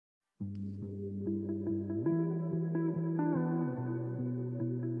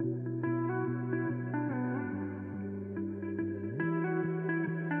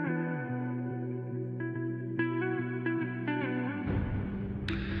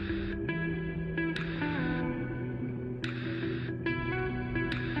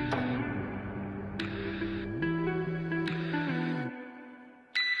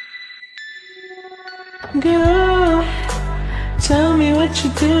Girl, tell me what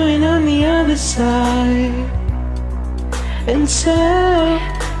you're doing on the other side. And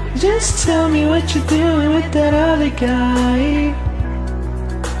just tell me what you're doing with that other guy.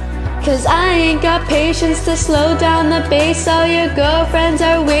 Cause I ain't got patience to slow down the pace. All your girlfriends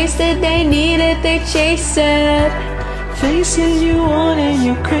are wasted, they need it, they chase it. Faces you want and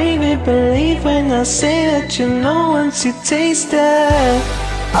you crave it. Believe when I say that you know once you taste it.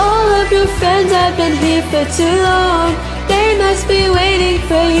 All of your friends have been here for too long. They must be waiting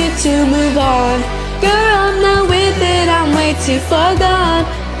for you to move on. Girl, I'm not with it, I'm way too far gone.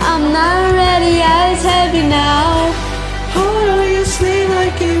 I'm not ready, eyes heavy now. Hold on your sleeve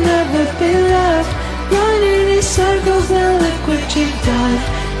like you've never been loved. Running in circles, now look what you've done.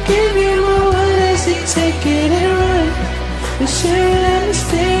 Give you my word as you take it and run. But sure, let me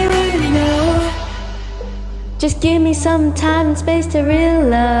stay right now. Just give me some time and space to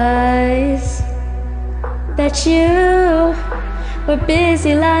realize that you were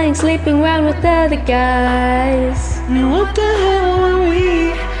busy lying, sleeping around with other guys. And what the hell were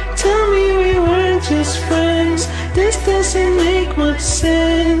we? Tell me we weren't just friends. This doesn't make much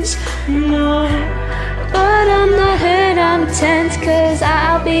sense, no. But I'm not hurt, I'm tense, cause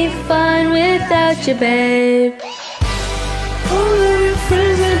I'll be fine without you, babe. All of your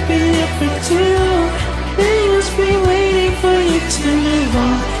friends have been here for too long. They must be waiting for you to move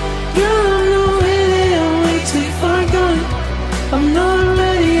on. Girl, I'm not with it, I'm way too far gone. I'm not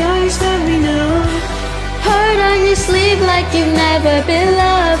ready, eyes heavy now. Heart on your sleeve like you've never been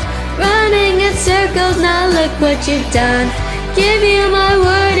loved. Running in circles, now look what you've done. Give you my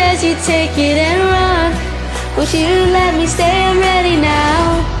word as you take it and run. Won't you let me stay, I'm ready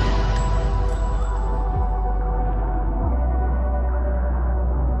now.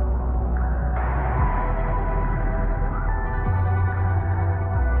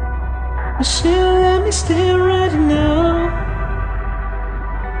 Won't you let me stay right now?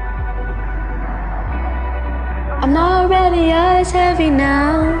 I'm not ready, eyes heavy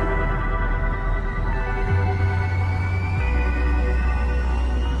now.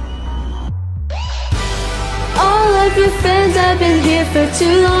 All of your friends have been here for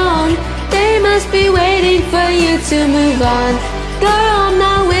too long. They must be waiting for you to move on. Girl, I'm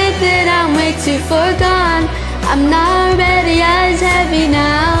not with it, I'm way too far gone. I'm not ready, eyes heavy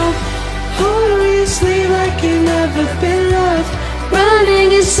now. Hold on your sleeve like you've never been loved.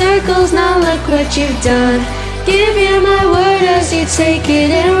 Running in circles, now look what you've done. Give you my word as you take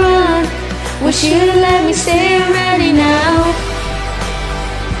it and run. Wish you'd let me stay, I'm ready now.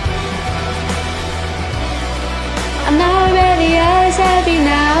 I'm not ready, eyes heavy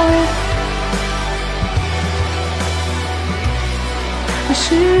now.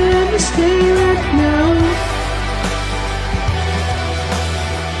 Wish you'd let me stay right now.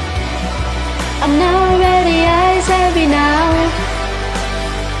 I'm not ready, eyes heavy now.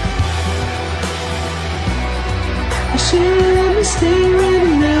 Wish you'd let me stay right now.